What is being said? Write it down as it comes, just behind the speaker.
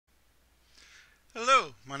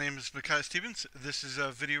My name is Micaiah Stevens. This is a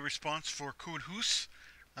video response for Code Hoose.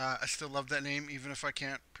 I still love that name, even if I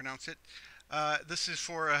can't pronounce it. This is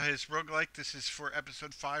for his roguelike. This is for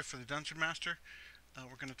episode 5 for the Dungeon Master.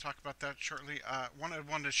 We're going to talk about that shortly. I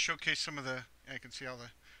wanted to showcase some of the. I can see all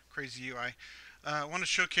the crazy UI. I want to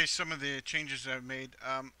showcase some of the changes that I've made.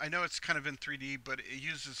 I know it's kind of in 3D, but it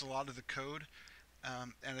uses a lot of the code,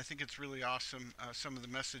 and I think it's really awesome. Some of the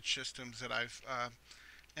message systems that I've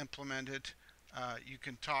implemented. You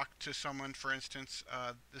can talk to someone, for instance.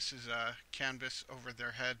 This is a canvas over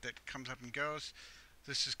their head that comes up and goes.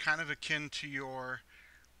 This is kind of akin to your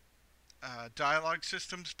dialogue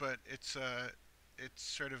systems, but it's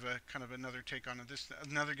sort of a kind of another take on it. This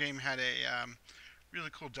another game had a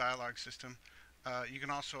really cool dialogue system. You can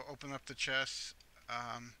also open up the chests,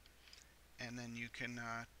 and then you can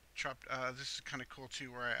chop. This is kind of cool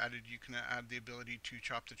too, where I added. You can add the ability to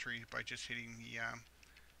chop the tree by just hitting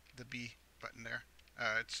the B button there.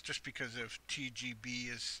 It's just because of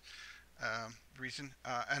TGB is the reason.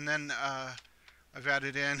 And then I've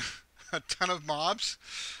added in a ton of mobs,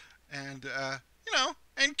 and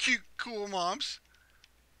and cute, cool mobs.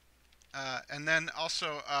 And then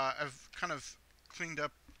also I've kind of cleaned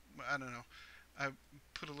up. I don't know. I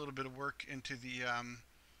put a little bit of work into the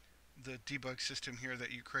debug system here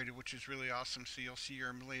that you created, which is really awesome. So you'll see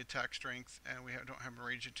your melee attack strength, and we don't have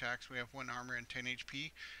range attacks. We have 1 armor and 10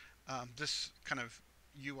 HP. This kind of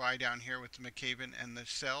UI down here with the Micaiah and the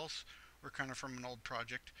cells were kind of from an old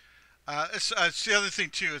project. It's the other thing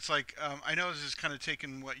too. It's like I know this is kind of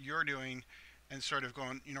taking what you're doing and sort of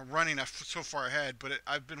going, running so far ahead. But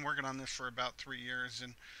I've been working on this for about 3 years,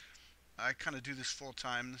 and I kind of do this full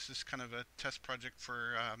time. This is kind of a test project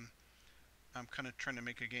for. I'm kind of trying to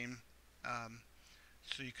make a game.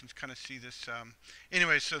 So you can kind of see this.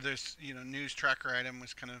 Anyway, so there's news tracker item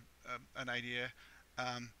was kind of an idea.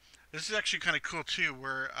 This is actually kind of cool too,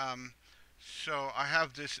 where so I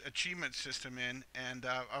have this achievement system in, and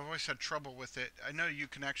I've always had trouble with it. I know you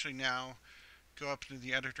can actually now go up to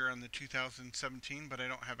the editor on the 2017, but I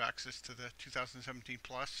don't have access to the 2017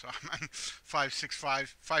 plus, so I'm on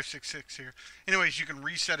 566 here. Anyways, you can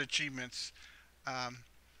reset achievements,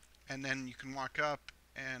 and then you can walk up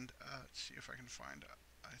and let's see if I can find.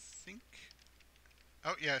 I think.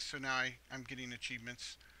 Oh yeah, so now I'm getting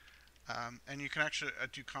achievements. And you can actually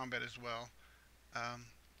do combat as well.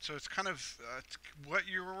 So it's kind of it's what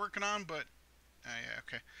you were working on, but yeah,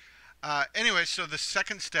 okay. Anyway, so the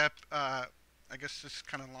second step, I guess this is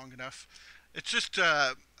kind of long enough. It's just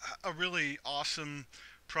a really awesome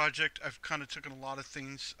project. I've kind of taken a lot of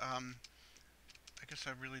things. I guess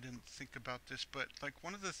I really didn't think about this, but like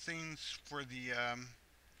one of the things for the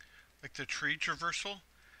like the tree traversal,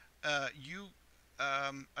 you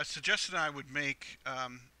I suggested I would make.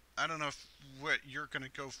 I don't know what you're going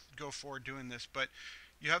to go for doing this, but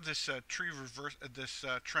you have this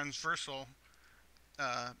transversal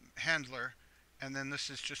handler, and then this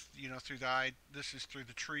is just through the eye. This is through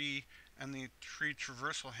the tree and the tree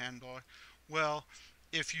traversal handler. Well,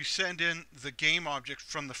 if you send in the game object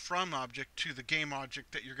from the from object to the game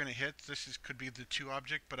object that you're going to hit, could be the to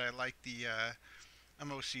object, but I like the I'm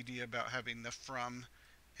OCD about having the from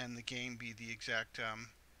and the game be the exact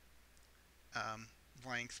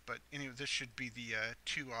length, but anyway, this should be the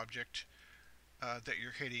to object that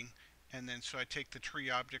you're hitting, and then so I take the tree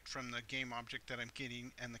object from the game object that I'm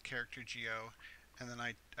getting and the character geo, and then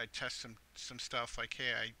I test some stuff like,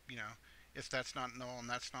 hey, if that's not null and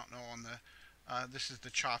that's not null, and this is the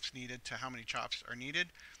chops needed to how many chops are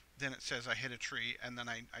needed, then it says I hit a tree, and then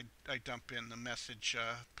I dump in the message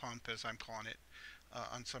pump, as I'm calling it,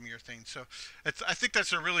 on some of your things. So I think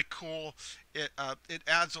that's a really cool. It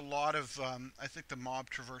adds a lot of. I think the mob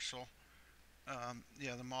traversal.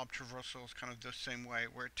 Yeah, the mob traversal is kind of the same way,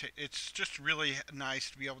 where it's just really nice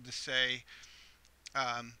to be able to say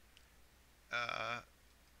um,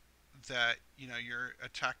 that you're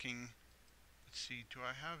attacking. Let's see. Do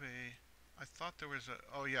I have a? I thought there was a.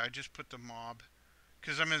 Oh yeah, I just put the mob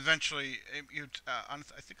because I'm eventually. I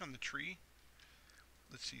think on the tree.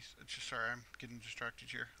 Let's see. Just sorry, I'm getting distracted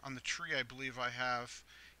here. On the tree, I believe I have.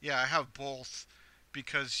 Yeah, I have both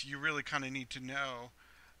because you really kind of need to know.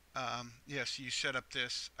 Yes, you set up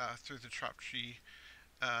this through the chop tree,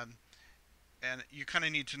 um, and you kind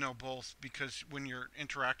of need to know both because when you're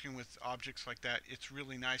interacting with objects like that, it's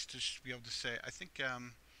really nice to just be able to say. I think.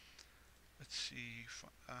 Let's see.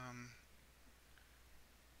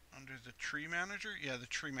 Under the tree manager, yeah, the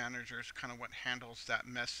tree manager is kind of what handles that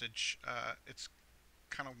message. It's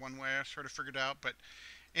kind of one way I sort of figured out, but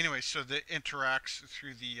anyway, so that interacts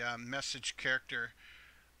through the message character.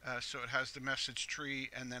 So it has the message tree,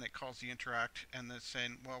 and then it calls the interact, and then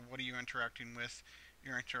saying, well, what are you interacting with?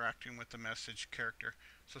 you're interacting with the message character.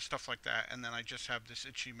 So stuff like that, and then I just have this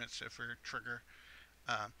achievements for trigger.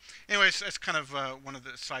 Uh, Anyways, that's kind of one of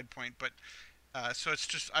the side point, but so it's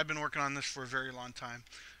just I've been working on this for a very long time.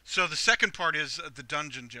 So the second part is the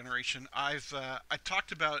dungeon generation. I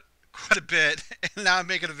talked about quite a bit, and now I'm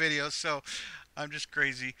making a video, so I'm just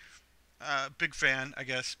crazy. Big fan, I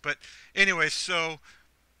guess. But anyway, so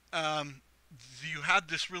um, you had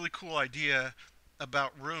this really cool idea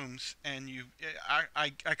about rooms, and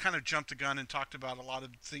I kind of jumped the gun and talked about a lot of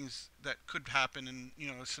things that could happen, and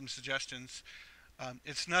some suggestions.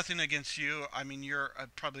 It's nothing against you. I mean, you're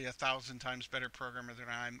probably 1,000 times better programmer than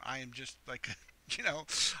I am. I am just like, you know,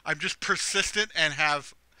 I'm just persistent and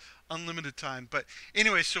have unlimited time. But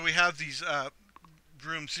anyway, so we have these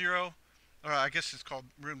room zero, or I guess it's called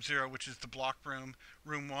room zero, which is the block room.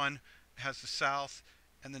 Room one has the south,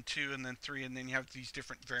 and then two, and then three, and then you have these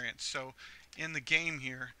different variants. So in the game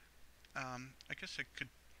here, I guess I could.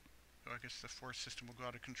 Oh, I guess the force system will go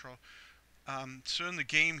out of control. So in the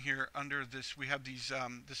game here, under this, we have these.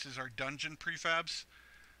 This is our dungeon prefabs.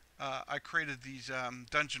 I created these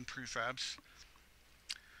dungeon prefabs,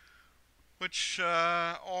 which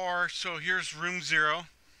are so. Here's room zero.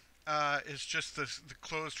 Is just the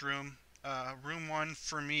closed room. Room one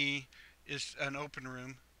for me is an open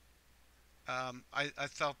room. I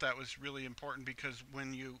felt that was really important because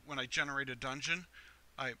when I generate a dungeon,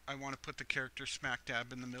 I want to put the character smack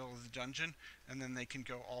dab in the middle of the dungeon, and then they can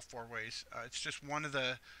go all four ways. It's just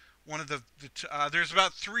there's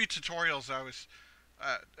about 3 tutorials I was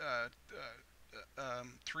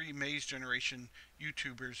three maze generation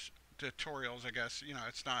YouTubers tutorials. I guess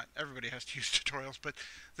it's not everybody has to use tutorials, but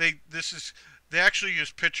they actually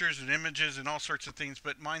use pictures and images and all sorts of things.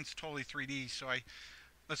 But mine's totally 3D, so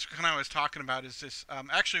that's kind of what I was talking about. Is this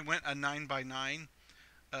actually went a 9x9.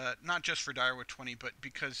 Not just for Dire with 20, but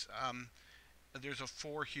because there's a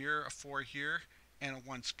 4 here, a 4 here, and a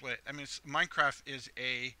 1 split. I mean, Minecraft is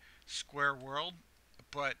a square world,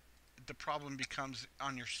 but the problem becomes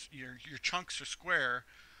on your chunks are square,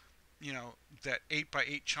 that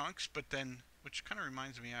 8x8 chunks, but then, which kind of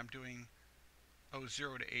reminds me, I'm doing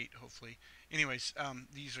 0 to 8, hopefully. Anyways,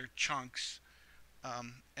 these are chunks,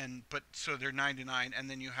 but so they're 9 to 9, and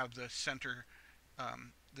then you have the center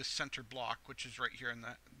block, which is right here in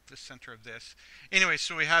the center of this. Anyway,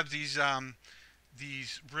 so we have these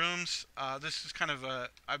rooms. This is kind of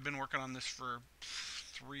I've been working on this for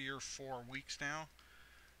 3 or 4 weeks now.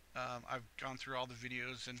 I've gone through all the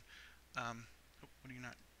videos and what do you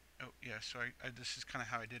not? Oh yeah, so this is kind of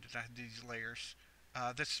how I did it. I had these layers.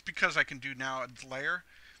 This is because I can do now a layer,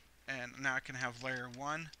 and now I can have layer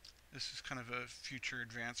 1. This is kind of a future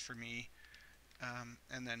advance for me.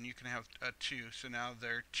 And then you can have 2, so now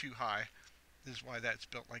they're 2 high. This is why that's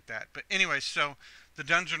built like that. But anyway, so the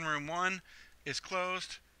dungeon room 1 is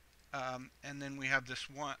closed, and then we have this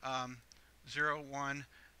 0, 1,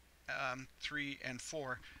 3, and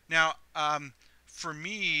 4. Now, for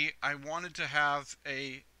me, I wanted to have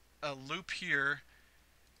a loop here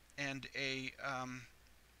and a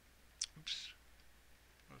oops,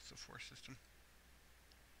 what's the force system?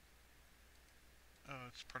 Oh,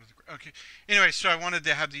 it's part of the... Okay. Anyway, so I wanted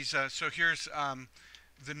to have these... so here's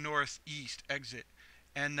the northeast exit.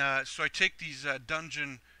 And so I take these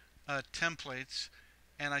dungeon templates,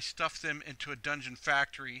 and I stuff them into a dungeon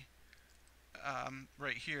factory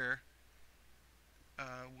right here,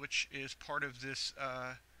 which is part of this...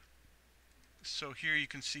 so here you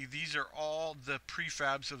can see these are all the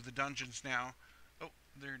prefabs of the dungeons now. Oh,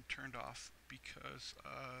 they're turned off because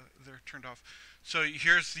they're turned off. So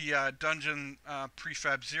here's the dungeon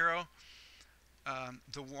prefab 0.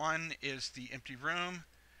 The 1 is the empty room.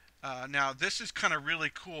 Now this is kind of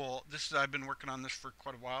really cool. I've been working on this for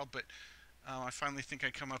quite a while, but I finally think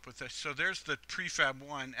I come up with this. So there's the prefab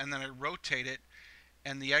 1, and then I rotate it,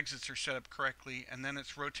 and the exits are set up correctly, and then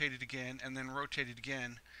it's rotated again, and then rotated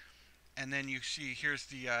again, and then you see here's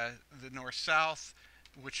the north-south,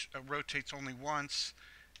 which rotates only once.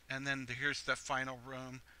 And then here's the final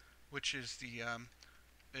room, which is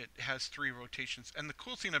it has 3 rotations. And the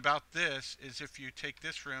cool thing about this is if you take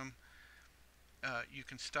this room, you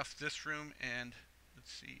can stuff this room and,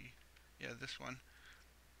 let's see, yeah, this one.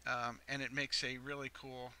 And it makes a really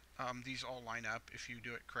cool, these all line up if you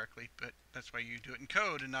do it correctly, but that's why you do it in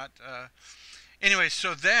code and not, anyway,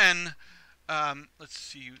 so then, let's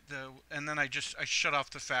see, and then I shut off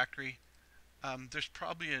the factory. There's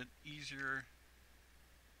probably an easier...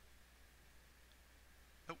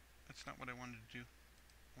 That's not what I wanted to do.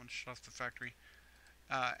 I want to shut off the factory.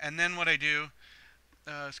 And then what I do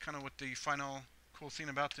is kind of what the final cool thing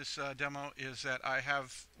about this demo is that I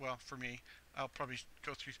have, well, for me, I'll probably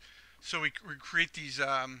go through. So we create these.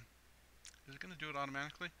 Is it going to do it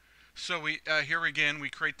automatically? So we here again we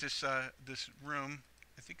create this this room.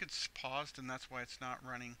 I think it's paused and that's why it's not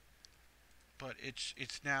running. But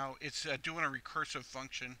it's now it's doing a recursive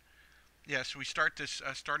function. Yeah. So we start this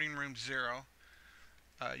starting room 0.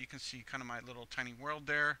 You can see kind of my little tiny world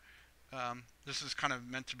there. This is kind of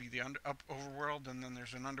meant to be the overworld, and then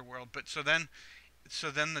there's an underworld. But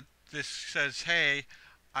this says, hey,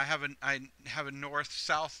 I have a north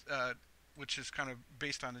south, which is kind of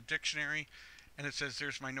based on a dictionary, and it says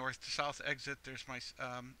there's my north to south exit. There's my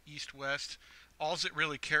east west. All it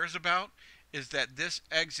really cares about is that this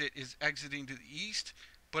exit is exiting to the east,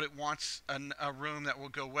 but it wants a room that will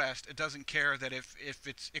go west. It doesn't care that if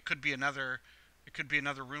it could be another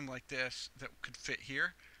room like this that could fit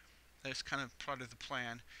here. That's kind of part of the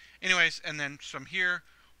plan. Anyways, and then from here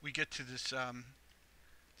we get to this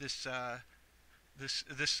this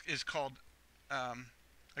is called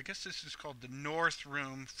I guess this is called the north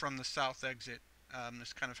room from the south exit. This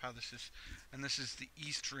is kind of how this is, and this is the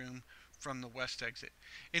east room from the west exit.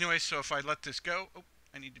 Anyway, so if I let this go, oh,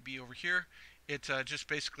 I need to be over here. It just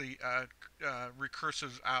basically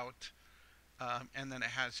recursives out, and then it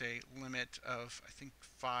has a limit of I think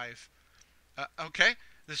 5. Okay,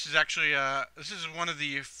 this is actually this is one of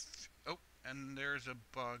the oh, and there's a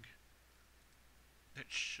bug. It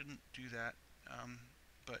shouldn't do that,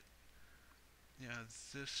 but yeah,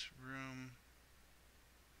 this room.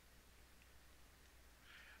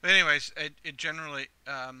 But anyways, it generally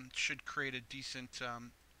should create a decent.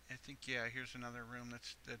 I think yeah. Here's another room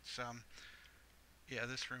that's yeah,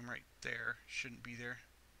 this room right there shouldn't be there.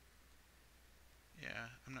 Yeah,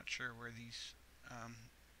 I'm not sure where these.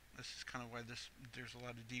 This is kind of why there's a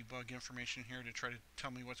lot of debug information here to try to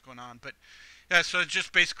tell me what's going on. But yeah, so it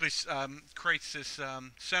just basically creates this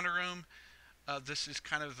center room. This is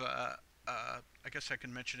kind of I guess I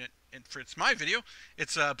can mention it for it's my video.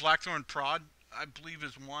 It's Blackthornprod, I believe,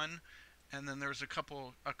 is one, and then there's a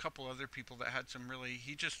couple other people that had some really.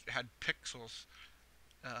 He just had pixels.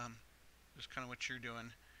 Is kind of what you're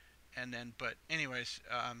doing, and then but anyways,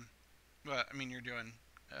 well, I mean you're doing.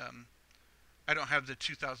 I don't have the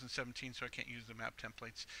 2017, so I can't use the map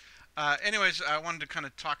templates. Anyways, I wanted to kind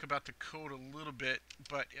of talk about the code a little bit,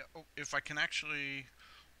 but if I can actually,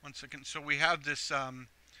 1 second. So we have this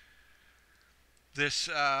this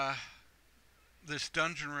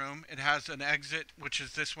dungeon room. It has an exit, which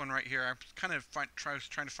is this one right here. I kind of was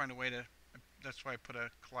trying to find a way to. That's why I put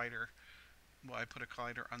a collider. Well, I put a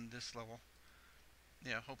collider on this level.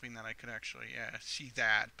 Yeah, hoping that I could actually see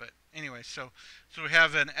that. But anyway, so we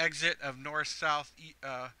have an exit of north, south,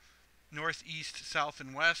 north, east, south,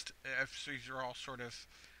 and west. So these are all sort of,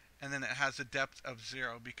 and then it has a depth of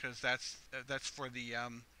 0 because that's for the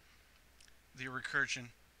recursion.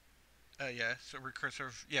 Yeah, so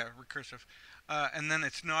recursive. Yeah, recursive. And then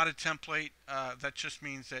it's not a template. That just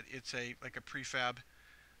means that it's like a prefab.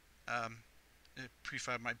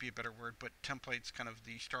 Prefab might be a better word, but template's kind of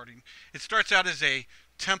the starting. It starts out as a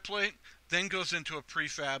template, then goes into a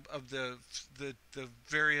prefab of the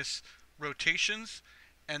various rotations,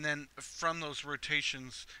 and then from those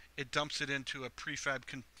rotations, it dumps it into a prefab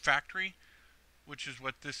factory, which is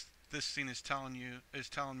what this thing is telling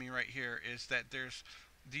me right here is that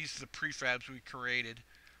these are the prefabs we created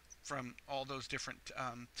from all those different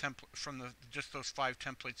from just those 5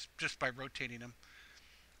 templates just by rotating them.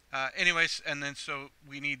 Anyways, and then so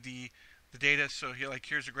we need the data. So here,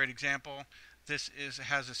 here's a great example. This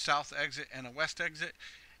has a south exit and a west exit,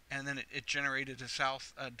 and then it generated a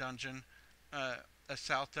south dungeon,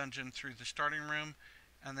 through the starting room,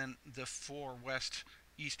 and then the 4 west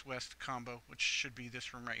east-west combo, which should be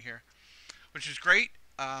this room right here, which is great.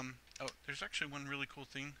 Oh, there's actually one really cool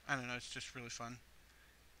thing. I don't know. It's just really fun.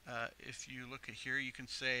 If you look at here, you can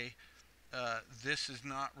say this is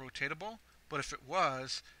not rotatable, but if it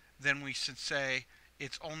was, then we should say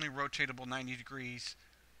it's only rotatable 90 degrees.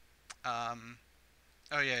 Oh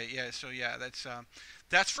yeah. So yeah,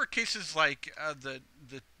 that's for cases like the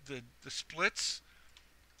splits.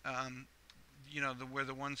 You know, where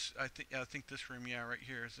the ones I think this room, yeah, right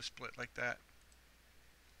here is a split like that.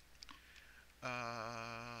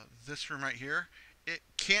 This room right here, it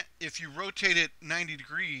can't. If you rotate it 90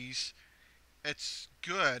 degrees, it's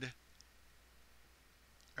good.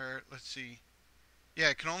 Or let's see.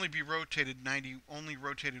 Yeah, it can only be rotated only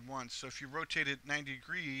rotated once. So if you rotate it 90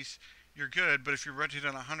 degrees, you're good. But if you rotate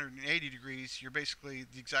it 180 degrees, you're basically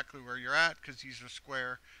exactly where you're at because these are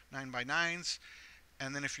square 9x9s.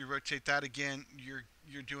 And then if you rotate that again,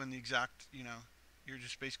 you're doing the exact, you're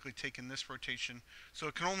just basically taking this rotation. So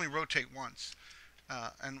it can only rotate once,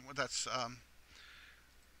 and that's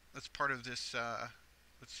that's part of this.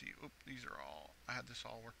 Let's see. Oop, these are all. I had this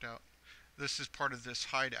all worked out. This is part of this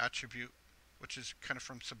hide attribute, which is kind of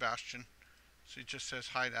from Sebastian. So it just says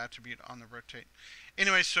hide attribute on the rotate.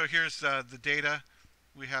 Anyway, so here's the data.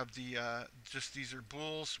 We have the just these are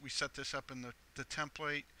bools. We set this up in the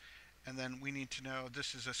template, and then we need to know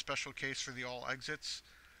this is a special case for the all exits,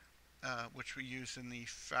 which we use in the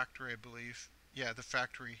factory, I believe. Yeah, the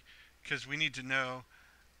factory, because we need to know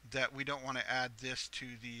that we don't want to add this to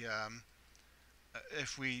the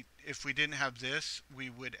if we didn't have this, we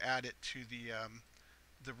would add it to the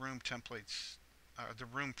room templates, the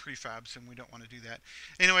room prefabs, and we don't want to do that.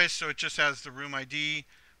 Anyway, so it just has the room ID,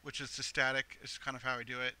 which is the static, is kind of how I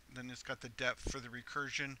do it. Then it's got the depth for the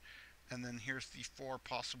recursion, and then here's the 4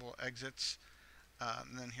 possible exits,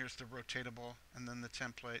 and then here's the rotatable, and then the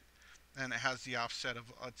template, and it has the offset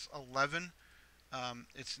of it's 11,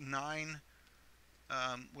 it's 9,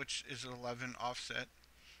 which is an 11 offset.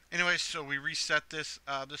 Anyway, so we reset this.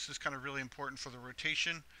 This is kind of really important for the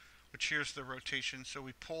rotation, which here's the rotation. So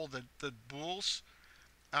we pull the bools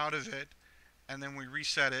out of it, and then we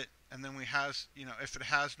reset it, and then we has, if it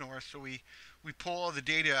has north, so we pull all the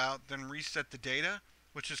data out, then reset the data,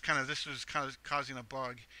 which is kind of, this was kind of causing a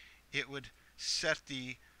bug. It would set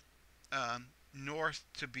the north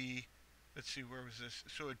to be, let's see, where was this?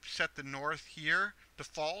 So it set the north here to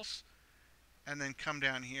false, and then come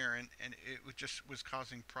down here, and it just was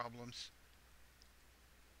causing problems.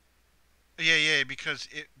 Yeah, because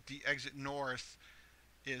the exit north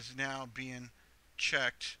is now being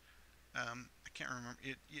checked. I can't remember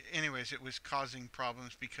it. Anyways, it was causing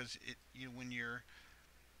problems because when you're,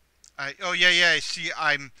 oh yeah. See,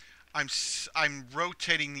 I'm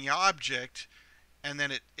rotating the object, and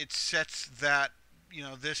then it sets that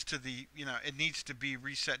this to the it needs to be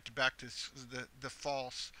reset back to the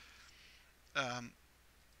false.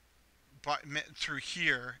 Through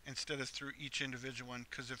here instead of through each individual one,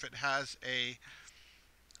 because if it has a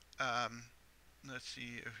let's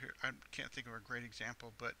see here, I can't think of a great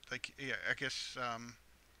example, but like, yeah, I guess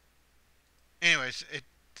anyways, it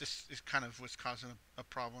kind of was causing a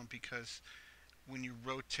problem because when you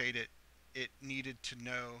rotate it, it needed to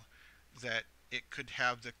know that it could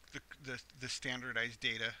have the standardized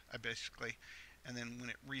data, basically, and then when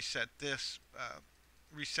it reset this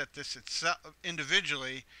itself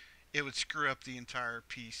individually, it would screw up the entire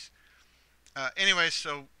piece. Anyway,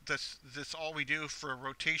 so that's all we do for a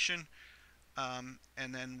rotation,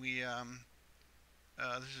 and then we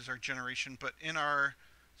this is our generation. But in our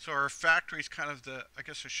our factory is kind of the, I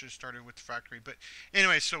guess I should have started with the factory, but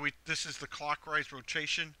anyway, so this is the clockwise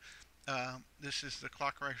rotation. This is the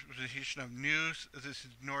clockwise rotation of news. This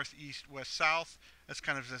is north, east, west, south. That's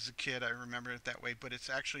kind of, as a kid I remember it that way, but it's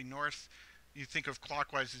actually north. You think of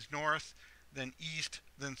clockwise as north, then east,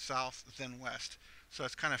 then south, then west. So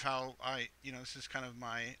that's kind of how this is kind of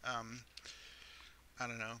my, I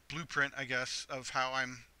don't know, blueprint, I guess, of how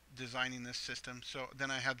I'm designing this system. So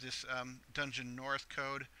then I have this dungeon north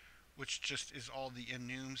code, which just is all the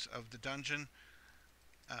enums of the dungeon.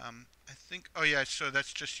 I think, oh yeah, so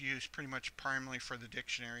that's just used pretty much primarily for the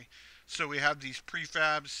dictionary. So we have these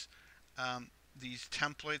prefabs, these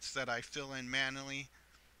templates that I fill in manually,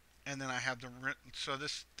 and then I have these are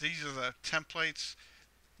the templates,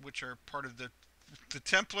 which are part of the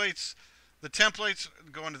templates. The templates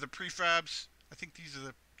go into the prefabs. I think these are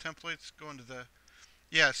the templates go into the,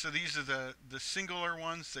 yeah, so these are the singular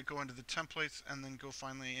ones that go into the templates, and then go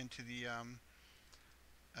finally into the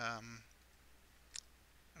I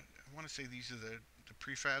want to say these are the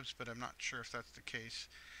prefabs, but I'm not sure if that's the case.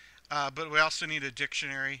 But we also need a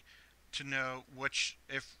dictionary to know which,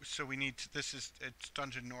 so we need to, it's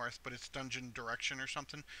dungeon north, but it's dungeon direction or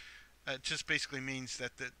something. It just basically means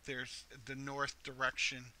that there's the north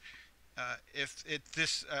direction.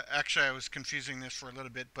 Actually, I was confusing this for a little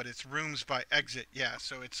bit, but it's rooms by exit. Yeah,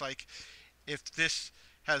 so it's like if this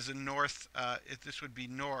has a north, if this would be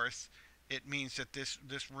north, it means that this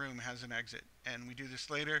room has an exit, and we do this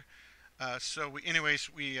later. So we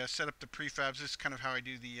set up the prefabs. This is kind of how I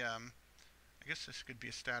do the. I guess this could be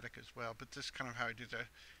a static as well, but this is kind of how I do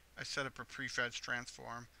I set up a prefabs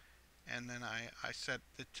transform, and then I set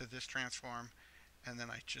it to this transform, and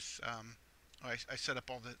then I just I set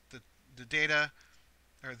up all the data,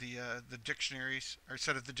 or the dictionaries, or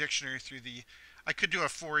set up the dictionary through the. I could do a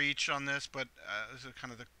for each on this, but this is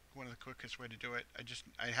kind of one of the quickest way to do it.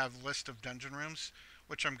 I have a list of dungeon rooms,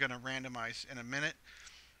 which I'm going to randomize in a minute,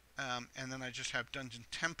 and then I just have dungeon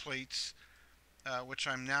templates, which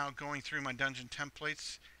I'm now going through my dungeon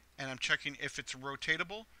templates, and I'm checking if it's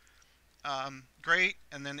rotatable. Great,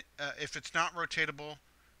 and then if it's not rotatable,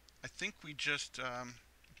 I think we just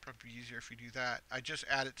probably easier if you do that. I just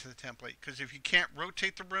add it to the template, because if you can't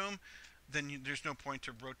rotate the room, then there's no point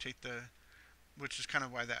to rotate the, which is kind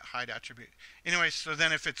of why that hide attribute. Anyway, so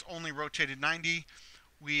then if it's only rotated 90,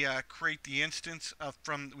 we create the instance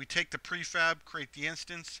we take the prefab, create the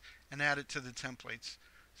instance, and add it to the templates.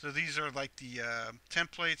 So these are like the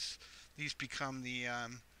templates. These become the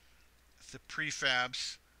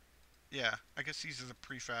prefabs. Yeah, I guess these are the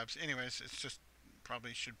prefabs. Anyways, it's just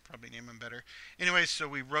should name them better. Anyways, so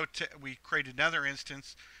we create another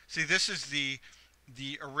instance. See, this is the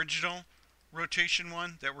original rotation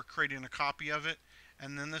one that we're creating a copy of it,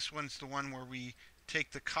 and then this one's the one where we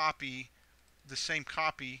take the same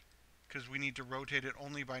copy, because we need to rotate it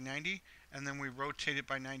only by 90, and then we rotate it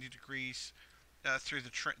by 90 degrees through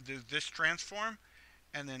this transform,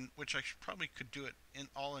 and then, which I probably could do it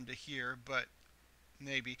all into here, but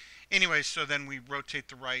maybe. Anyway, so then we rotate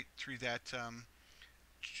the right through that.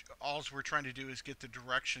 All we're trying to do is get the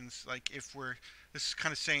directions. Like this is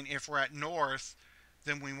kind of saying if we're at north,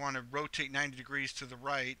 then we want to rotate 90 degrees to the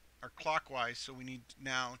right or clockwise. So we need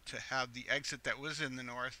now to have the exit that was in the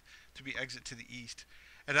north to be exit to the east.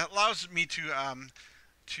 And that allows me to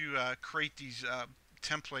create these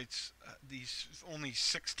templates, these only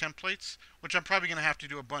 6 templates, which I'm probably going to have to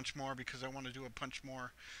do a bunch more because I want to do a bunch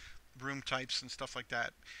more room types and stuff like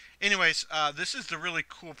that. Anyways, this is the really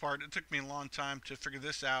cool part. It took me a long time to figure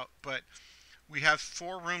this out, but we have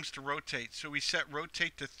 4 rooms to rotate. So we set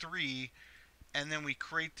rotate to 3, and then we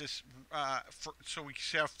create this. So we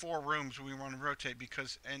have 4 rooms we want to rotate,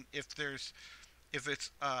 because, and if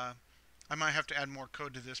it's I might have to add more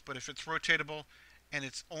code to this, but if it's rotatable and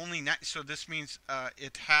it's only so this means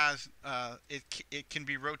it can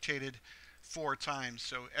be rotated 4 times,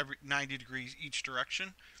 so every 90 degrees each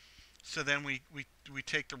direction. So then we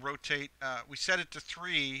take the rotate, we set it to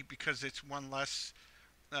 3 because it's 1 less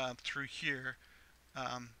through here,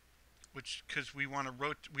 which, because we want to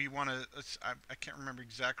I can't remember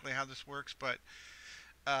exactly how this works, but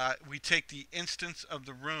we take the instance of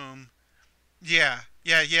the room. Yeah.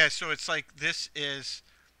 So it's like this is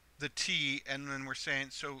the T, and then we're saying,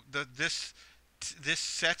 so this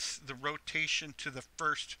sets the rotation to the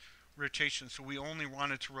first rotation. So we only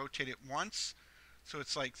wanted to rotate it once. So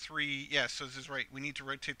it's like 3, yeah, so this is right. We need to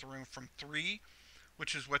rotate the room from 3,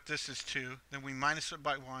 which is what this is 2. Then we minus it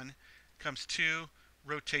by 1, comes 2,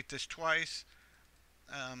 rotate this twice.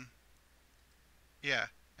 Yeah,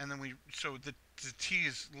 and then so the T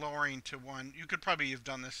is lowering to 1. You could probably have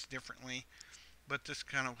done this differently, but this is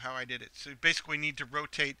kind of how I did it. So basically we need to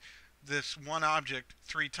rotate this one object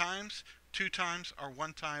 3 times, 2 times, or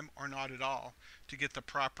 1 time, or not at all to get the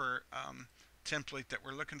proper template that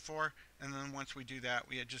we're looking for. And then once we do that,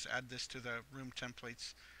 we just add this to the room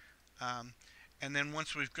templates. And then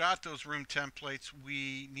once we've got those room templates,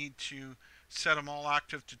 we need to set them all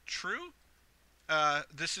active to true.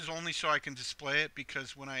 This is only so I can display it,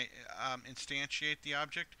 because when I instantiate the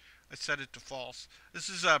object, I set it to false. This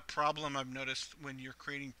is a problem I've noticed when you're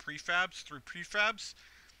creating prefabs through prefabs.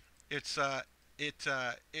 It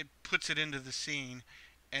puts it into the scene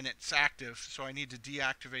and it's active, so I need to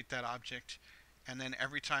deactivate that object, and then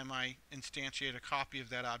every time I instantiate a copy of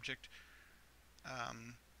that object,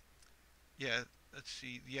 yeah, let's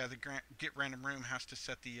see, yeah, the get random room has to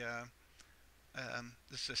set the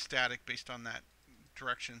this is static based on that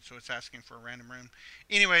direction, so it's asking for a random room.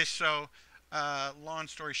 Anyway, so long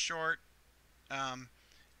story short, yeah,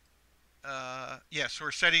 so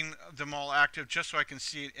we're setting them all active just so I can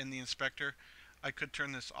see it in the inspector. I could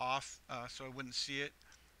turn this off so I wouldn't see it,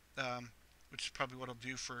 which is probably what I'll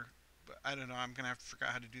do for, but I don't know, I'm gonna have to figure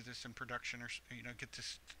out how to do this in production, or get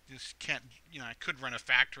this can't, I could run a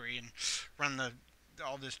factory and run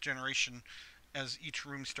all this generation as each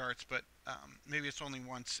room starts, but maybe it's only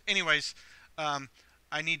once. Anyways,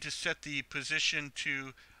 I need to set the position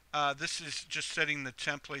to this is just setting the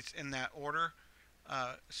templates in that order,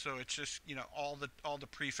 so it's just all the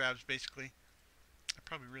prefabs basically. I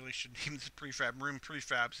probably really should name this prefab. Room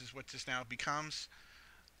prefabs is what this now becomes.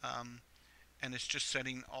 And it's just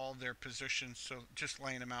setting all their positions, so just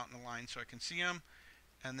laying them out in a line so I can see them.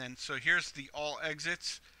 And then, so here's the all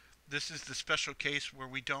exits. This is the special case where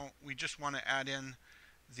we just want to add in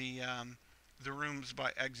the rooms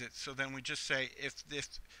by exit. So then we just say if,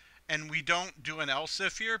 and we don't do an else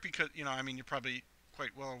if here, because, I mean, you're probably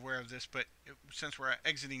quite well aware of this, but since we're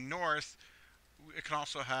exiting north, it can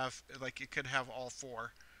also have, like, it could have all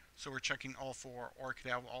 4. So we're checking all 4, or it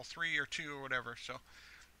could have all 3 or 2 or whatever. So,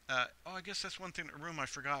 oh, I guess that's one thing, a room I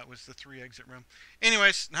forgot was the 3 exit room.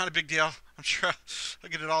 Anyways, not a big deal. I'm sure I'll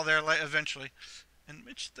get it all there eventually. And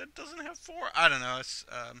Mitch, that doesn't have 4. I don't know. It's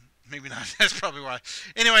maybe not. That's probably why.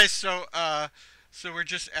 Anyways, so So we're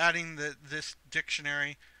just adding this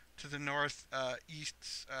dictionary to the north,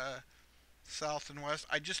 east, south, and west.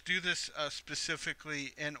 I just do this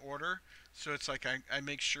specifically in order, so it's like I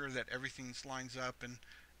make sure that everything's lines up, and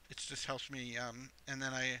it just helps me. And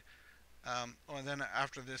then well, then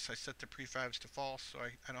after this, I set the prefabs to false, so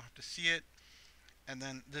I don't have to see it. And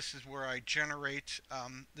then this is where I generate.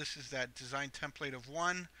 This is that design template of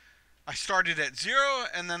 1. I started at 0,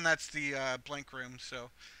 and then that's the blank room.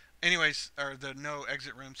 So, anyways, or the no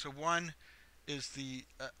exit room. So 1 is the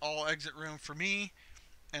all exit room for me,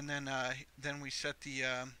 and then we set the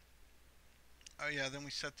oh yeah, then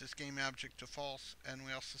we set this game object to false, and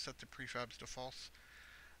we also set the prefabs to false.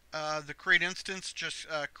 The create instance just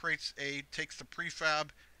takes the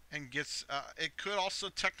prefab and gets. It could also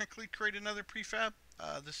technically create another prefab.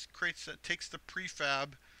 This takes the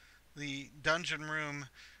prefab, the dungeon room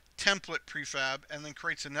template prefab, and then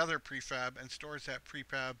creates another prefab and stores that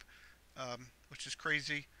prefab, which is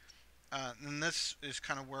crazy. And this is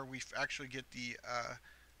kind of where we actually get the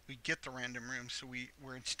random room. So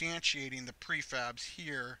we're instantiating the prefabs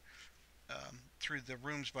here through the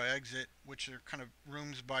rooms by exit, which are kind of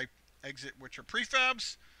rooms by exit, which are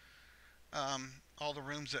prefabs. All the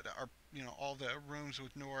rooms that are, all the rooms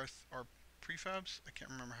with north are prefabs. I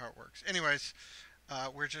can't remember how it works. Anyways,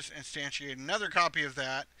 we're just instantiating another copy of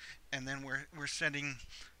that, and then we're sending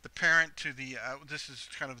the parent to the. This is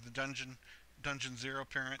kind of the dungeon 0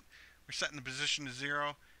 parent. We're setting the position to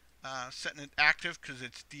 0, setting it active because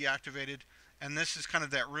it's deactivated, and this is kind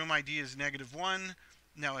of that room ID is -1.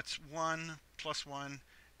 Now it's 1 + 1,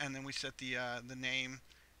 and then we set the name,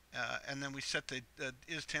 and then we set the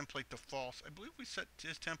is template to false. I believe we set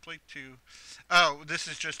is template to. Oh, this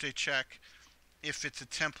is just a check. If it's a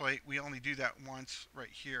template, we only do that once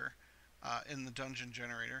right here in the dungeon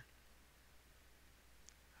generator.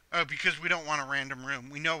 Oh, because we don't want a random room.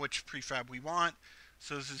 We know which prefab we want.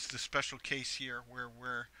 So this is the special case here where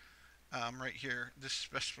we're right here. This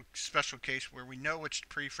special case where we know which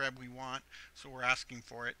prefab we want, so we're asking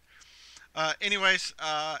for it. Anyways,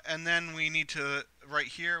 and then we need to, right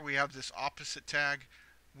here, we have this opposite tag.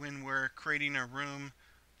 When we're creating a room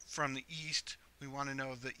from the east, we want to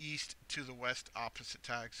know the east to the west opposite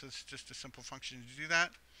tag. So it's just a simple function to do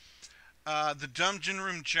that. The dungeon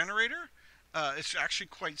room generator, it's actually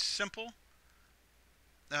quite simple.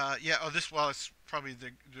 Yeah. Oh, it's probably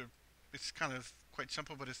it's kind of quite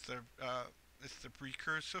simple, but it's the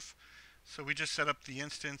recursive. So we just set up the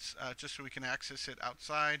instance just so we can access it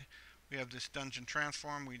outside. We have this dungeon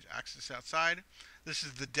transform. We access outside. This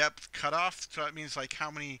is the depth cutoff. So that means like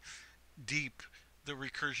how many deep the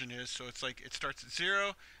recursion is. So it's like it starts at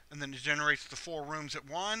 0, and then it generates the 4 rooms at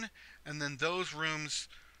 1, and then those rooms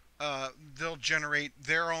they'll generate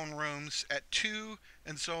their own rooms at 2,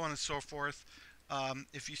 and so on and so forth.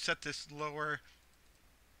 If you set this lower,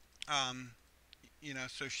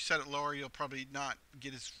 so if you set it lower, you'll probably not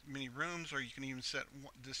get as many rooms, or you can even set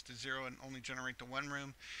this to 0 and only generate the 1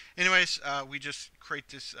 room. Anyways, we just create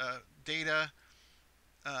this data.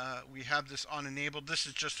 We have this on enabled. This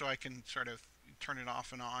is just so I can sort of turn it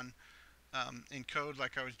off and on in code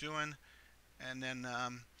like I was doing. And then,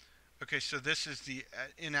 okay, so this is the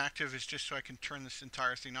inactive is just so I can turn this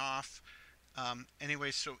entire thing off.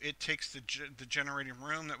 Anyway, so it takes the generating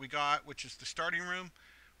room that we got, which is the starting room,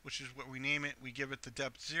 which is what we name it. We give it the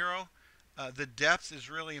depth 0. The depth is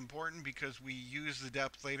really important because we use the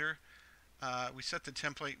depth later. We set the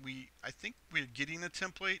template. I think we're getting a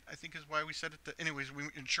template, I think is why we set it. Anyways, we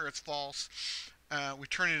ensure it's false. We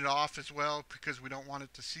turn it off as well because we don't want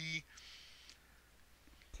it to see.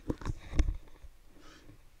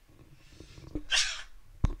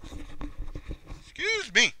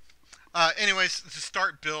 Excuse me. Anyways, the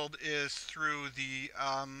start build is through the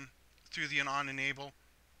on enable.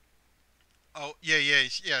 Oh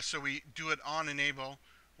yeah. So we do it on enable,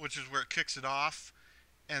 which is where it kicks it off,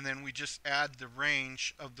 and then we just add the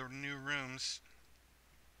range of the new rooms.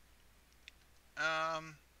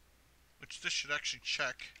 Which this should actually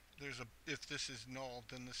check. If this is null,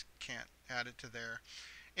 then this can't add it to there.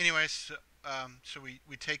 Anyways, so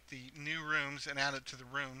we take the new rooms and add it to the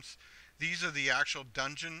rooms. These are the actual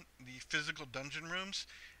dungeon, the physical dungeon rooms,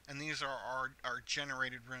 and these are our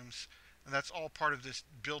generated rooms, and that's all part of this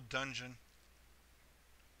build dungeon.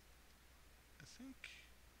 I think,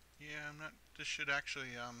 yeah, I'm not. This should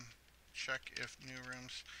actually check if new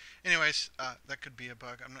rooms. Anyways, that could be a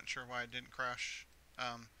bug. I'm not sure why it didn't crash,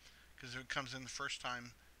 because it comes in the first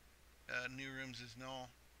time. New rooms is null.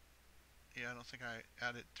 Yeah, I don't think I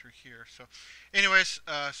add it through here. So, anyways,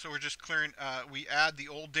 so we're just clearing. We add the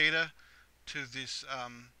old data to this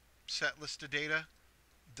set list of data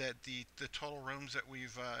that the total rooms that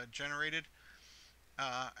we've generated,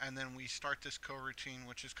 and then we start this coroutine,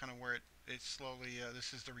 which is kind of where it slowly,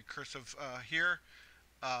 this is the recursive here.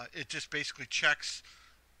 It just basically checks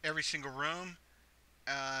every single room,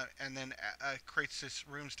 and then creates this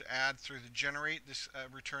rooms to add through the generate. This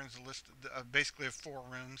returns a list basically of 4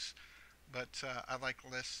 rooms, but I like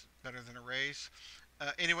lists better than arrays.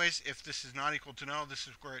 Anyways, if this is not equal to null, this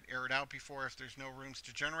is where it errored out before. If there's no rooms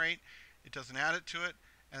to generate, it doesn't add it to it,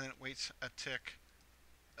 and then it waits a tick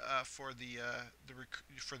for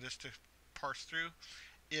for this to parse through.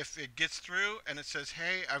 If it gets through and it says,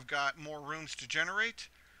 "Hey, I've got more rooms to generate,"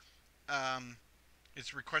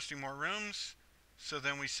 it's requesting more rooms. So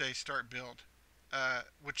then we say start build,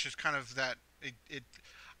 which is kind of that.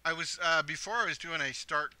 I was before I was doing a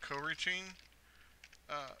start coroutine.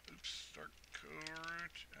 Start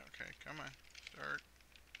coroutine. Okay, come on, start.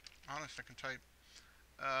 Honest, I can type.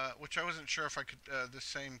 Which I wasn't sure if I could. The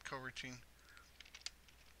same coroutine.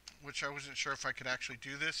 Which I wasn't sure if I could actually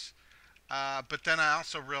do this. But then I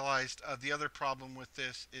also realized the other problem with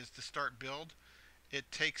this is the start build.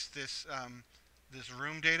 It takes this this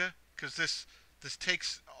room data, because this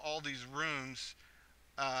takes all these rooms.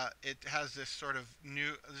 It has this sort of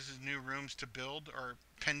new. This is new rooms to build, or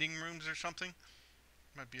pending rooms or something.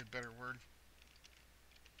 Might be a better word.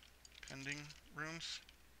 Pending rooms,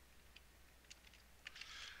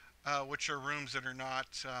 which are rooms that are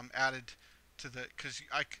not added to the, because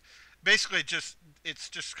I basically it's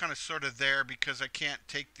just kind of sort of there because I can't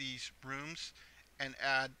take these rooms and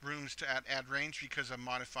add rooms to add range because I'm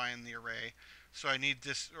modifying the array. So I need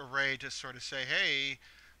this array to sort of say, hey,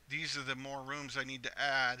 these are the more rooms I need to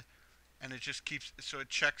add, and it just keeps, so it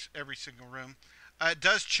checks every single room. It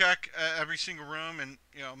does check every single room, and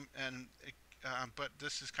but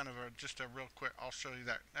this is kind of just a real quick. I'll show you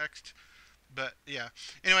that next. But yeah,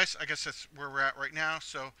 anyways, I guess that's where we're at right now.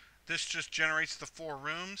 So this just generates the 4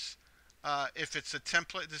 rooms. If it's a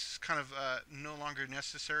template, this is kind of no longer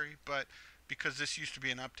necessary, but because this used to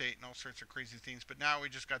be an update and all sorts of crazy things. But now we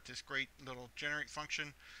just got this great little generate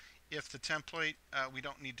function. If the template, we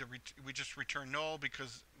don't need to, we just return null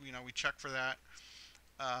because we check for that.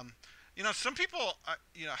 Some people, I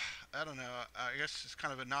don't know. I guess it's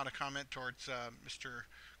kind of not a comment towards Mr.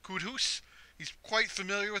 Coodehoose. He's quite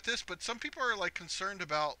familiar with this, but some people are like concerned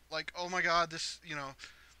about like, oh my God, this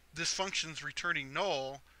this function's returning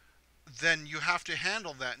null. Then you have to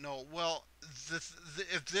handle that null. Well, if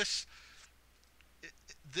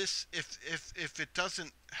it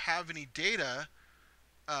doesn't have any data,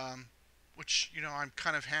 which I'm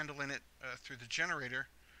kind of handling it through the generator,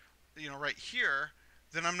 right here,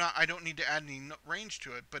 then I don't need to add any range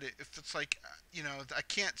to it. But if it's like,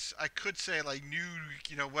 I could say like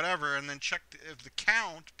new, whatever, and then check the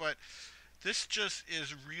count. But this just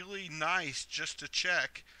is really nice just to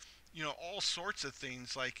check, all sorts of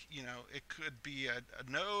things. Like, it could be a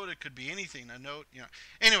node, it could be anything, a node,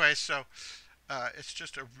 Anyway, so it's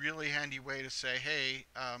just a really handy way to say, hey,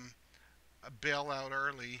 bail out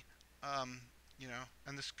early,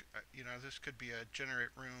 and this, this could be a generate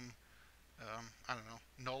room. I don't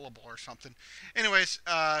know, nullable or something. Anyways,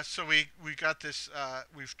 so we got this.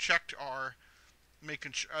 We've checked our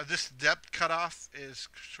making sure this depth cutoff is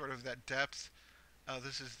sort of that depth.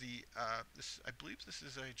 This is the this, I believe this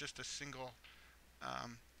is just a single.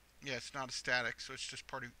 Yeah, it's not a static, so it's just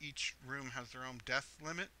part of each room has their own depth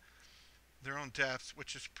limit, their own depth,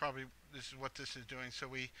 which is probably this is what this is doing. So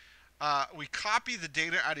we copy the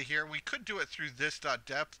data out of here. We could do it through this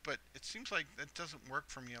 .depth, but it seems like that doesn't work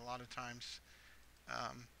for me a lot of times.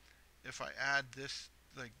 If I add this,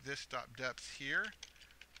 like this .depth here,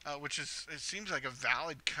 which is, it seems like a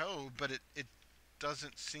valid code, but it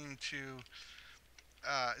doesn't seem to,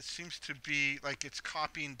 it seems to be like it's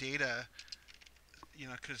copying data,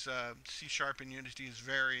 because C# and Unity is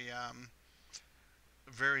very,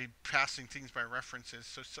 very passing things by references.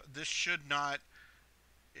 So this should not,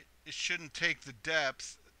 it shouldn't take the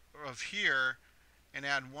depth of here and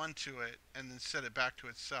add 1 to it and then set it back to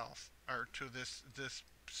itself, or to this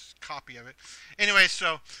copy of it. Anyway,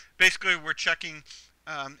 so basically we're checking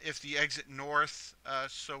if the exit north,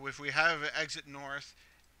 so if we have an exit north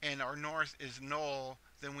and our north is null,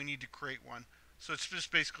 then we need to create one. So it's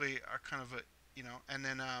just basically a kind of a, and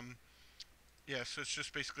then yeah, so it's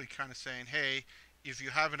just basically kind of saying, hey, if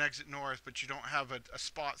you have an exit north but you don't have a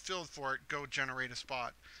spot filled for it, go generate a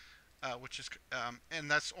spot. Which is, and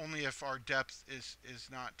that's only if our depth is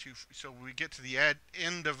not too. So we get to the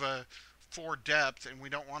end of a 4 depth and we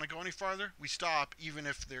don't want to go any farther, we stop, even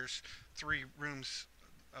if there's 3 rooms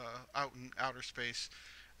out in outer space.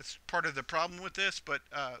 That's part of the problem with this, but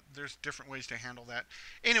there's different ways to handle that.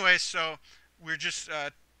 Anyway, so we're just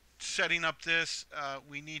setting up this.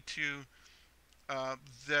 We need to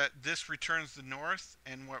that this returns the north,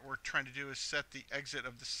 and what we're trying to do is set the exit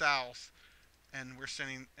of the south, and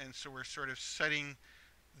so we're sort of setting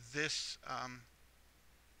this,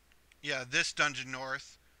 this dungeon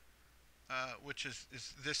north, which is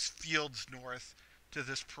this field's north, to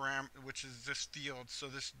this which is this field. So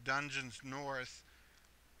this dungeon's north,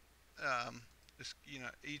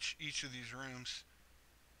 each of these rooms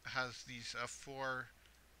has these 4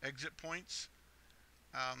 exit points.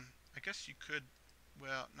 I guess you could,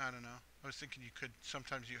 well, I don't know. I was thinking you could,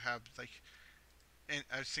 sometimes you have like, and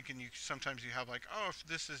I was thinking sometimes you have like, oh, if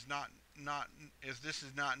this is not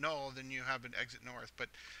null, then you have an exit north. But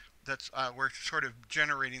that's we're sort of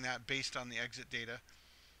generating that based on the exit data.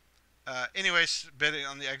 Anyways, betting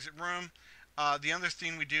on the exit room. The other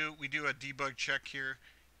thing we do a debug check here.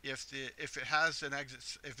 If it has an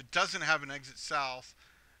exit, if it doesn't have an exit south,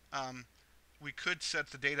 we could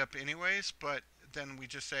set the date up anyways, but then we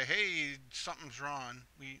just say, hey, something's wrong.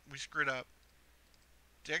 We screwed up.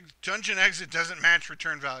 Dungeon exit doesn't match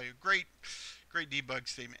return value. Great debug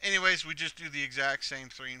statement. Anyways, we just do the exact same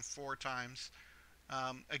 3 and 4 times.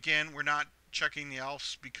 Again, we're not checking the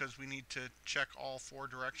else because we need to check all 4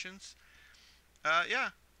 directions.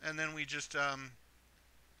 And then we just oh,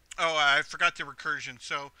 I forgot the recursion.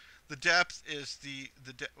 So the depth is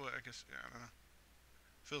well, I guess, I don't know.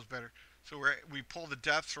 Feels better. So we pull the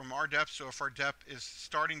depth from our depth. So if our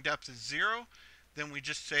starting depth is 0, then we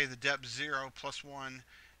just say the depth 0 plus 1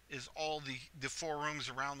 is all the 4 rooms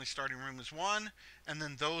around the starting room is 1, and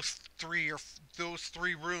then those three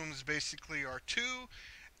rooms basically are 2,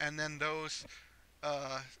 and then those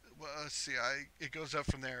well, let's see, it goes up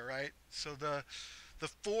from there, right? So the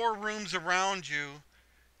 4 rooms around you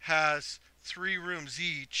has 3 rooms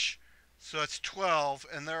each, so that's 12,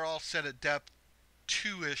 and they're all set at depth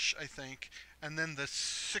 2-ish, I think. And then the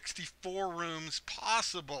 64 rooms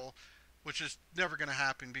possible, which is never going to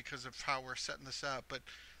happen because of how we're setting this up, but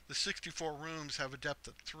the 64 rooms have a depth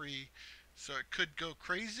of 3, so it could go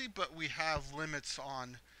crazy, but we have limits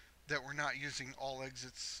on that. We're not using all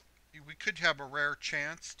exits. We could have a rare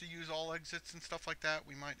chance to use all exits and stuff like that.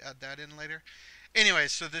 We might add that in later. Anyway,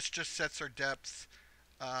 so this just sets our depth,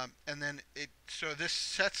 and then so this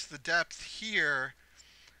sets the depth here.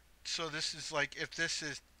 So this is like, if this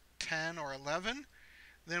is 10 or 11,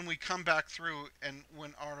 then we come back through and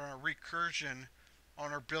when on our recursion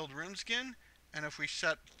on our build rooms again, and if we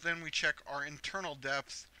then we check our internal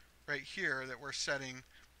depth right here that we're setting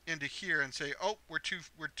into here and say, oh, we're too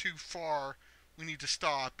far, we need to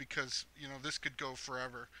stop because this could go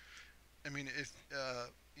forever. I mean, if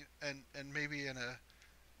and maybe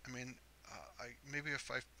maybe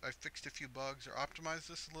if I fixed a few bugs or optimized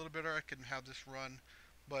this a little bit, or I can have this run,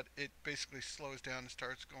 but it basically slows down and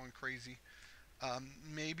starts going crazy.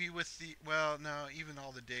 Maybe with no, even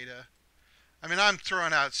all the data. I mean, I'm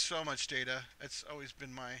throwing out so much data. It's always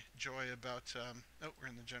been my joy about, oh, we're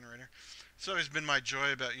in the generator. It's always been my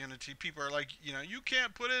joy about Unity. People are like, you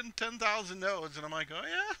can't put in 10,000 nodes. And I'm like, oh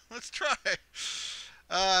yeah, let's try.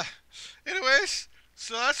 Anyways,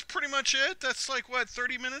 so that's pretty much it. That's like, what,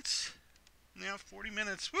 30 minutes? Yeah, 40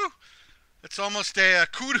 minutes. Woo! It's almost a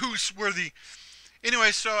Coodehoose worthy.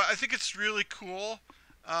 Anyway, so I think it's really cool.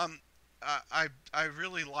 I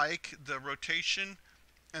really like the rotation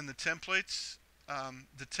and the templates.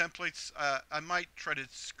 I might try to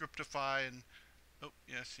scriptify and, oh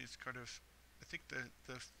yeah, see, it's kind of, I think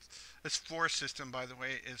this floor system, by the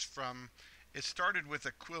way, is from, it started with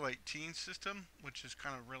a Quill 18 system, which is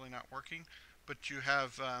kind of really not working, but you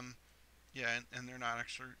have, and they're not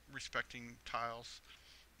actually respecting tiles,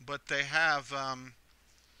 but they have,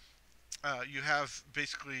 you have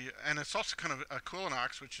basically, and it's also kind of a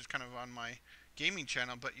Quillinox, which is kind of on my gaming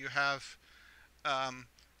channel, but you have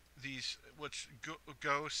these, which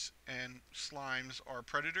ghosts and slimes are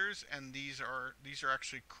predators, and these are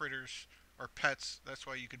actually critters or pets. That's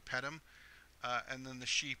why you could pet them. And then the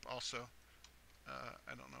sheep also.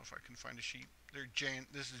 I don't know if I can find a sheep.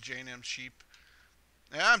 This is J&M sheep.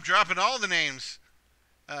 Yeah, I'm dropping all the names.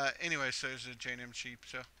 Anyway, so there's a J&M sheep.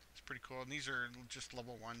 So it's pretty cool. And these are just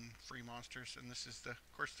level 1 free monsters. And this is of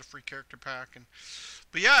course the free character pack.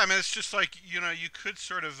 But yeah, I mean, it's just like, you could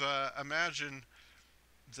sort of imagine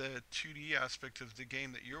the 2D aspect of the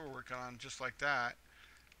game that you're working on just like that.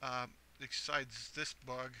 Besides this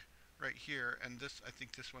bug right here, and this, I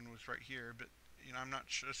think this one was right here, but I'm not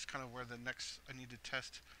sure. It's kind of where the next, I need to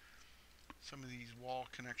test some of these wall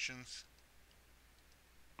connections.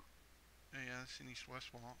 Yeah, that's an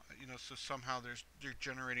east-west wall. So somehow they're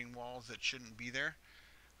generating walls that shouldn't be there,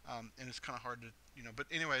 and it's kind of hard to, But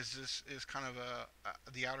anyways, this is kind of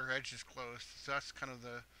the outer edge is closed. So that's kind of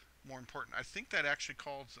the more important. I think that actually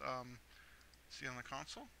calls See on the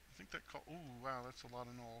console? I think that call. Ooh, wow, that's a lot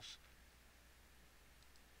of nulls.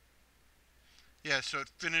 Yeah, so it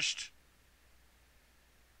finished.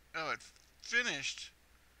 Oh, it finished.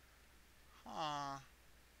 Huh.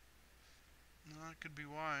 No, that could be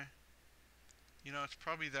why. You know, it's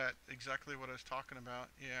probably that exactly what I was talking about.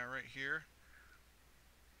 Yeah, right here.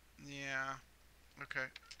 Yeah. Okay.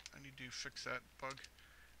 I need to fix that bug.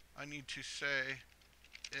 I need to say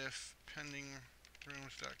if pending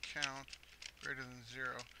rooms.count greater than 0,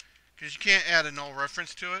 because you can't add a null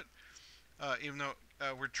reference to it, even though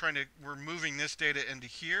we're moving this data into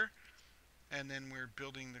here, and then we're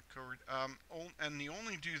building the code. And you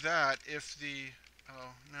only do that if the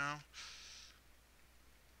oh no,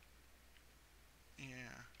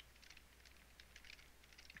 yeah.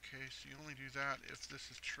 Okay, so you only do that if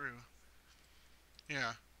this is true.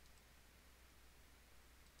 Yeah.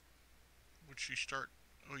 Which you start.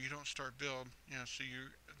 Oh, you don't start build. Yeah. So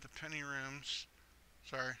you the penny rooms.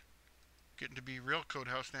 Sorry, getting to be real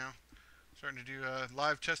Codehouse now. Starting to do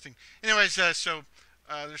live testing. Anyways, there's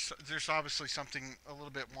obviously something a little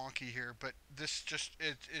bit wonky here, but this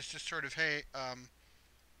it's just sort of hey, oh,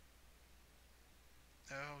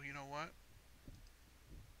 you know what?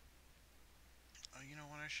 Oh, you know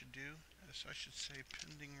what I should do? Is I should say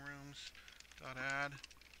pending rooms dot add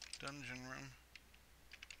dungeon room.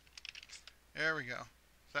 There we go.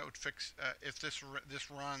 That would fix if this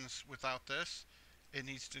runs without this. It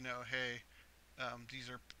needs to know, hey,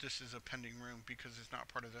 this is a pending room because it's not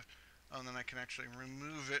part of the. Oh, and then I can actually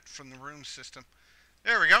remove it from the room system.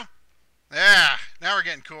 There we go. Yeah, now we're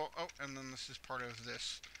getting cool. Oh, and then this is part of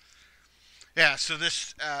this. Yeah, so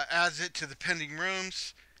this adds it to the pending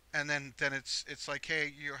rooms, and then it's like,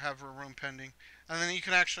 hey, you have a room pending, and then you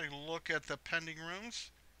can actually look at the pending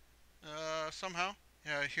rooms somehow.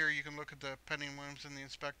 Yeah, here you can look at the pending rooms in the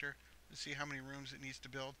inspector and see how many rooms it needs to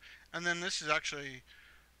build. And then this is actually,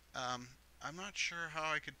 I'm not sure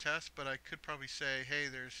how I could test, but I could probably say, hey,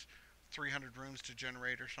 there's 300 rooms to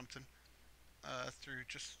generate or something through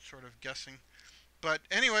just sort of guessing. But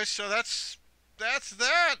anyway, so that's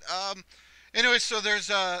that. Anyway, so there's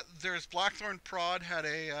Blackthornprod had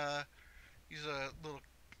he's a little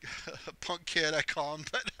punk kid I call him,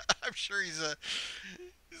 but I'm sure he's a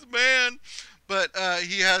man. But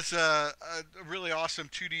he has a really awesome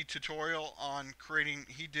 2D tutorial on creating.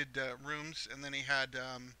 He did rooms, and then he had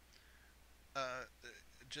uh,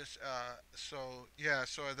 just so yeah.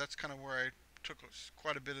 So that's kind of where I took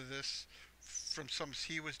quite a bit of this from some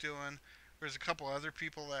he was doing. There's a couple other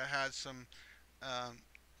people that had some um,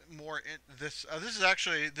 more this. This is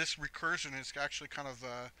actually this recursion is actually kind of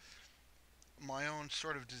my own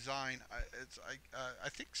sort of design. I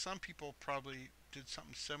think some people probably did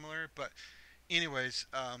something similar, but anyways,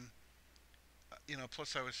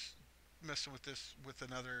 plus I was messing with this with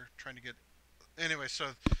another trying to get. Anyway,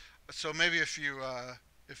 so maybe if you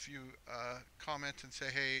comment and say,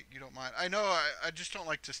 hey, you don't mind. I know I just don't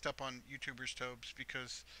like to step on YouTubers' toes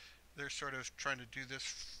because they're sort of trying to do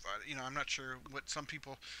this. I'm not sure what some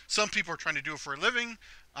people are trying to do it for a living.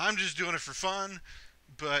 I'm just doing it for fun.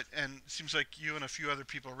 But and it seems like you and a few other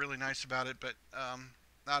people are really nice about it. But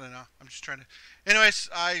I don't know. I'm just trying to. Anyways,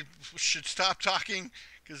 I should stop talking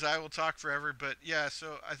because I will talk forever. But yeah,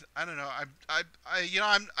 so I don't know.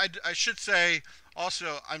 I should say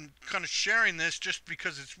also I'm kind of sharing this just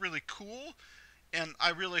because it's really cool, and I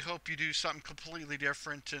really hope you do something completely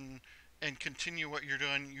different and continue what you're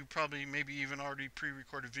doing. You probably maybe even already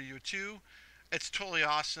pre-recorded video too. It's totally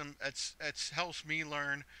awesome. It's helps me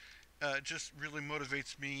learn. It just really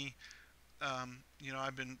motivates me.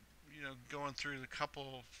 I've been going through the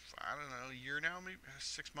couple, I don't know, a year now, maybe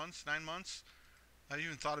 6 months, 9 months. I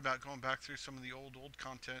even thought about going back through some of the old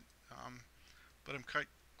content, but I'm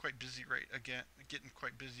quite busy right again, getting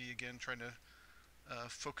quite busy again, trying to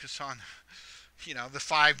focus on the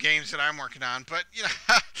 5 games that I'm working on. But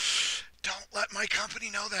don't let my company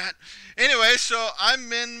know that. Anyway, so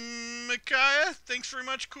I'm in Micaiah. Thanks very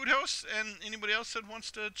much, Coodehouse, and anybody else that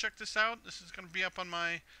wants to check this out. This is going to be up on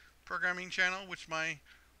my programming channel, which my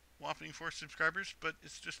whopping 4 subscribers, but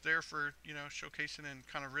it's just there for showcasing and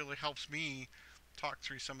kind of really helps me talk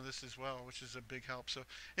through some of this as well, which is a big help. So,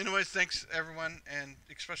 anyways, thanks everyone, and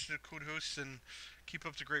especially to Code Hoose, and keep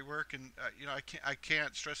up the great work. And I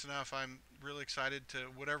can't stress enough. I'm really excited to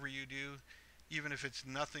whatever you do, even if it's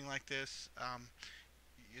nothing like this.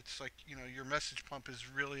 It's like your message pump is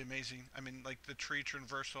really amazing. I mean, like the tree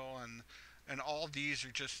transversal and all these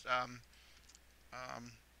are just um,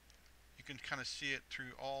 you can kind of see it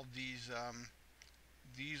through all these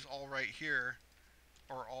all right here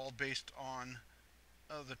are all based on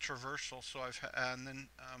the traversal. So and then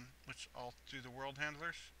which all through the world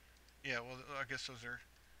handlers. Yeah, well, I guess those are,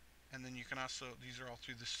 and then you can also, these are all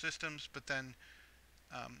through the systems, but then,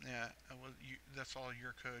 yeah, well, that's all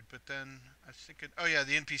your code. But then I was thinking, oh yeah,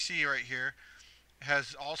 the NPC right here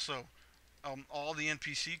has also, all the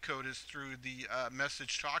NPC code is through the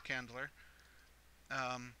message talk handler.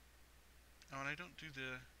 Um, oh, and I don't do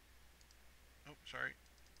the, oh, sorry.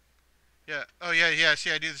 Yeah, oh yeah, yeah,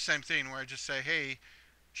 see, I do the same thing where I just say, hey,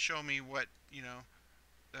 show me what,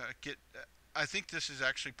 get, I think this is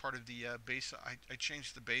actually part of the base, I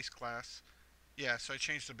changed the base class. Yeah, so I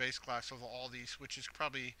changed the base class of all these, which is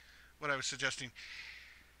probably what I was suggesting.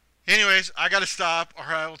 Anyways, I gotta stop, or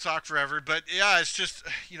I will talk forever. But yeah, it's just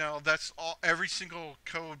that's all. Every single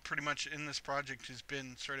code, pretty much in this project, has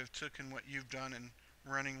been sort of taking what you've done and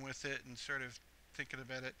running with it, and sort of thinking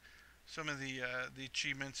about it. Some of the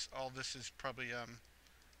achievements, all this is probably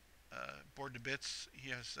bored to bits. He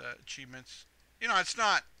has achievements. It's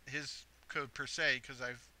not his code per se because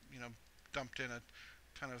I've dumped in a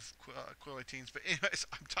ton of quillatines. But anyways,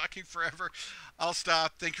 I'm talking forever. I'll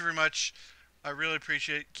stop. Thank you very much. I really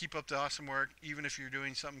appreciate it. Keep up the awesome work. Even if you're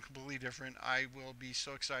doing something completely different, I will be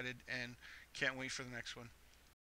so excited and can't wait for the next one.